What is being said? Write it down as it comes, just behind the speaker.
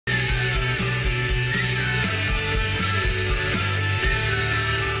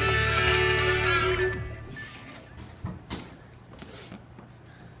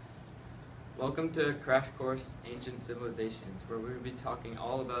Welcome to Crash Course Ancient Civilizations, where we will be talking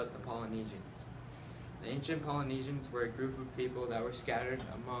all about the Polynesians. The ancient Polynesians were a group of people that were scattered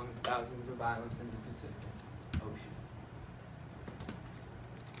among thousands of islands in the Pacific Ocean.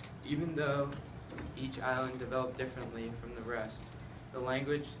 Even though each island developed differently from the rest, the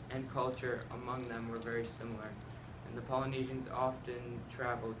language and culture among them were very similar, and the Polynesians often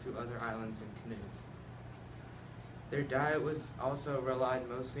traveled to other islands in canoes. Their diet was also relied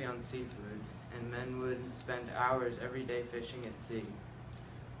mostly on seafood, and men would spend hours every day fishing at sea.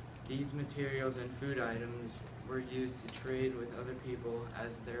 These materials and food items were used to trade with other people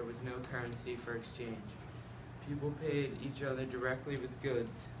as there was no currency for exchange. People paid each other directly with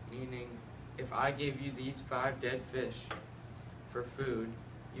goods, meaning if I gave you these 5 dead fish for food,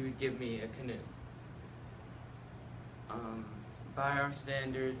 you would give me a canoe. By our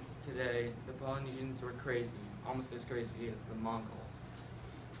standards today, the Polynesians were crazy, almost as crazy as the Mongols.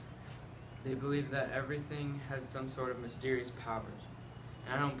 They believed that everything had some sort of mysterious powers,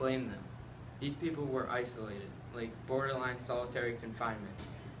 and I don't blame them. These people were isolated, like borderline solitary confinement.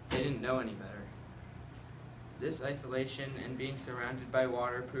 They didn't know any better. This isolation and being surrounded by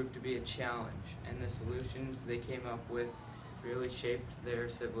water proved to be a challenge, and the solutions they came up with really shaped their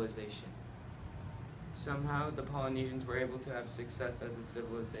civilization. Somehow, the Polynesians were able to have success as a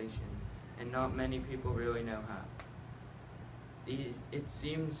civilization, and not many people really know how. It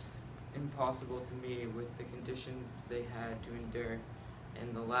seems impossible to me with the conditions they had to endure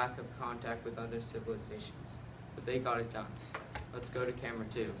and the lack of contact with other civilizations, but they got it done. Let's go to camera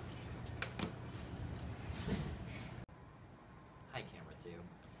 2. Hi, camera 2.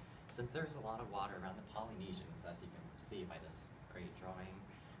 Since there's a lot of water around the Polynesians, as you can see by this great drawing,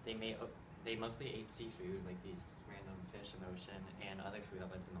 they mostly ate seafood, like these random fish in the ocean, and other food that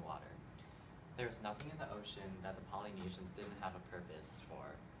lived in the water. There was nothing in the ocean that the Polynesians didn't have a purpose for.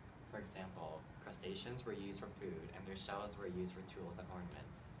 For example, crustaceans were used for food, and their shells were used for tools and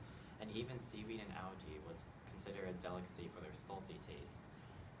ornaments. And even seaweed and algae was considered a delicacy for their salty taste.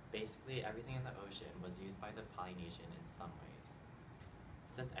 Basically, everything in the ocean was used by the Polynesian in some ways.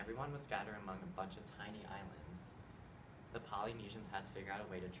 Since everyone was scattered among a bunch of tiny islands, the Polynesians had to figure out a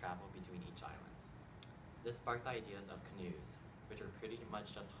way to travel between each island. This sparked the ideas of canoes, which were pretty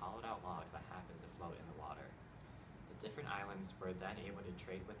much just hollowed out logs that happened to float in the water. The different islands were then able to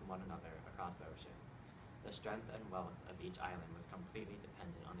trade with one another across the ocean. The strength and wealth of each island was completely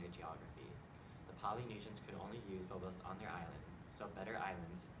dependent on their geography. The Polynesians could only use what was on their island, so better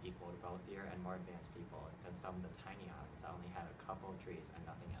islands equaled wealthier and more advanced people than some of the tiny islands that only had a couple of trees and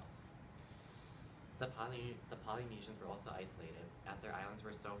nothing else. The Polynesians were also isolated, as their islands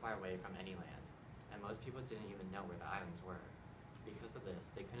were so far away from any land, and most people didn't even know where the islands were. Because of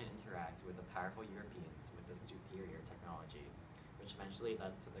this, they couldn't interact with the powerful Europeans with the superior technology, which eventually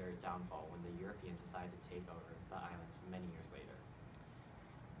led to their downfall when the Europeans decided to take over the islands many years later.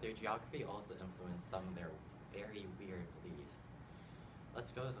 Their geography also influenced some of their very weird beliefs.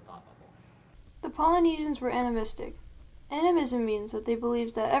 Let's go to the thought bubble. The Polynesians were animistic. Animism means that they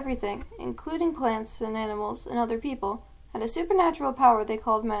believed that everything, including plants and animals and other people, had a supernatural power they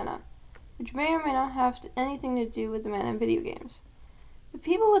called mana, which may or may not have anything to do with the mana in video games. The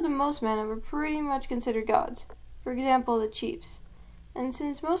people with the most mana were pretty much considered gods, for example the chiefs, and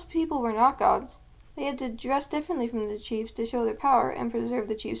since most people were not gods, they had to dress differently from the chiefs to show their power and preserve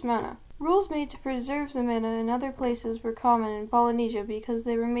the chief's mana. Rules made to preserve the mana in other places were common in Polynesia because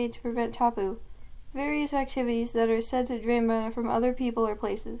they were made to prevent tapu, various activities that are said to drain mana from other people or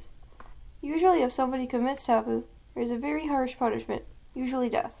places. Usually if somebody commits tapu, there is a very harsh punishment, usually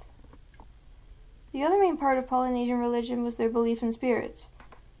death. The other main part of Polynesian religion was their belief in spirits.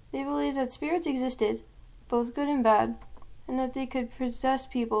 They believed that spirits existed, both good and bad, and that they could possess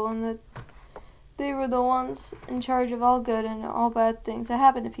people and that they were the ones in charge of all good and all bad things that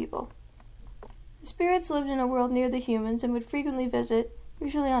happened to people. The spirits lived in a world near the humans and would frequently visit,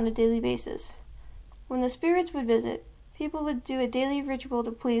 usually on a daily basis. When the spirits would visit, people would do a daily ritual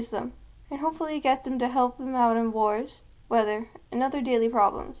to please them, and hopefully get them to help them out in wars, weather, and other daily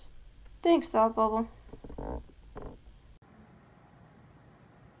problems. Thanks, Thought Bubble.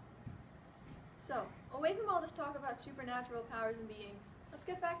 So, away from all this talk about supernatural powers and beings, let's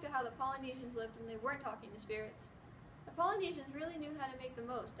get back to how the Polynesians lived when they weren't talking to spirits. The Polynesians really knew how to make the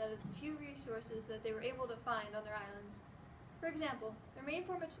most out of the few resources that they were able to find on their islands. For example, their main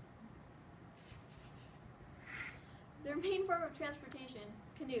form of transportation,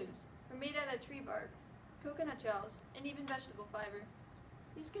 canoes, were made out of tree bark, coconut shells, and even vegetable fiber.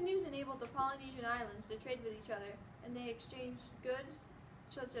 These canoes enabled the Polynesian islands to trade with each other, and they exchanged goods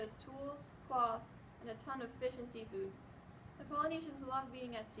such as tools, cloth, and a ton of fish and seafood. The Polynesians loved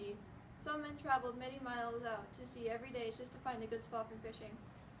being at sea. Some men traveled many miles out to sea every day just to find a good spot for fishing.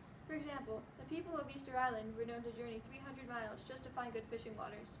 For example, the people of Easter Island were known to journey 300 miles just to find good fishing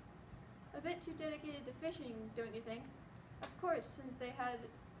waters. A bit too dedicated to fishing, don't you think? Of course, since they had to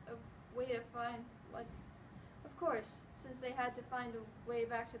find a way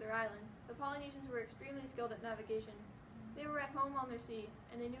back to their island, the Polynesians were extremely skilled at navigation. They were at home on their sea,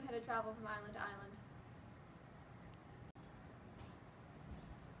 and they knew how to travel from island to island.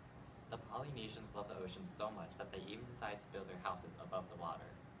 The Polynesians love the ocean so much that they even decided to build their houses above the water,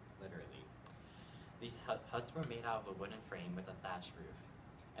 literally. These huts were made out of a wooden frame with a thatched roof,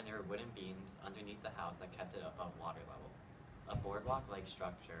 and there were wooden beams underneath the house that kept it above water level. A boardwalk-like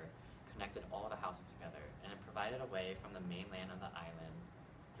structure connected all the houses together, and it provided a way from the mainland of the island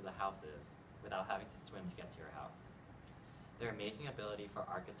to the houses without having to swim to get to your house. Their amazing ability for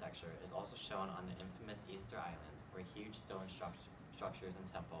architecture is also shown on the infamous Easter Island, where huge stone structures and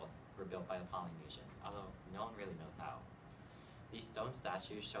temples were built by the Polynesians, although no one really knows how. These stone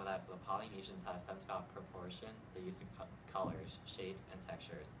statues show that the Polynesians had a sense about proportion, the use of colors, shapes, and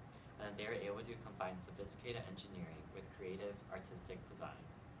textures, and that they were able to combine sophisticated engineering with creative, artistic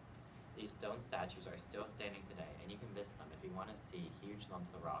designs. These stone statues are still standing today, and you can visit them if you want to see huge lumps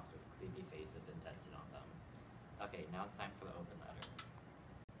of rocks with creepy faces indented on them. Okay, now it's time for the open letter.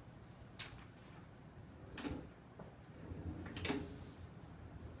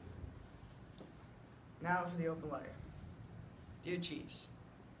 Now for the open letter. Dear Chiefs,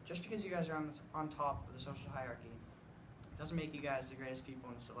 just because you guys are on top of the social hierarchy doesn't make you guys the greatest people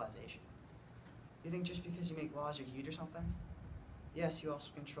in the civilization. You think just because you make laws you're huge or something? Yes, you also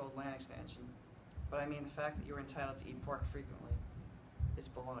controlled land expansion, but I mean the fact that you were entitled to eat pork frequently is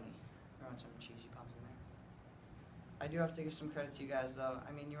baloney. Throwing some cheesy puns in there. I do have to give some credit to you guys though.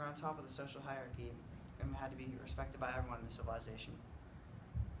 I mean, you were on top of the social hierarchy and had to be respected by everyone in the civilization.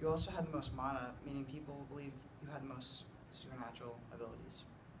 You also had the most mana, meaning people believed you had the most supernatural abilities.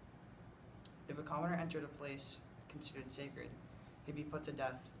 If a commoner entered a place considered sacred, he'd be put to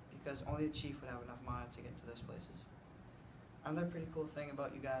death because only the chief would have enough mana to get to those places. Another pretty cool thing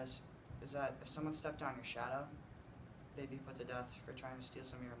about you guys is that if someone stepped on your shadow, they'd be put to death for trying to steal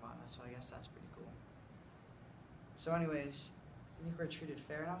some of your mana, so I guess that's pretty cool. So anyways, you think we're treated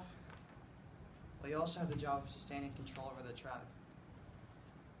fair enough? Well, you also have the job of sustaining control over the tribe.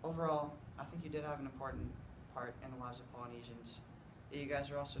 Overall, I think you did have an important part in the lives of Polynesians. You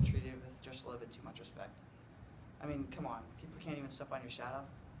guys are also treated with just a little bit too much respect. I mean, come on, people can't even step on your shadow.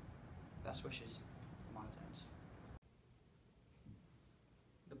 Best wishes, the Montanans.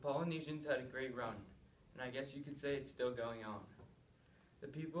 The Polynesians had a great run, and I guess you could say it's still going on. The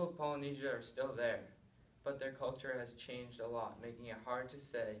people of Polynesia are still there, but their culture has changed a lot, making it hard to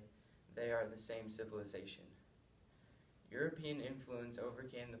say they are the same civilization. European influence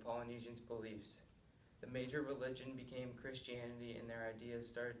overcame the Polynesians' beliefs. The major religion became Christianity, and their ideas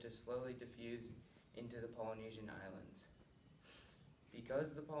started to slowly diffuse into the Polynesian islands.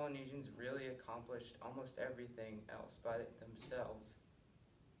 Because the Polynesians really accomplished almost everything else by themselves,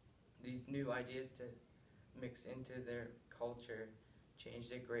 these new ideas to mix into their culture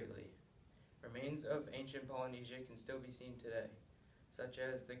changed it greatly. Remains of ancient Polynesia can still be seen today, such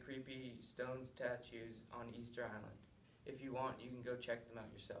as the creepy stone statues on Easter Island. If you want, you can go check them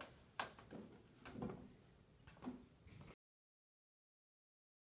out yourself.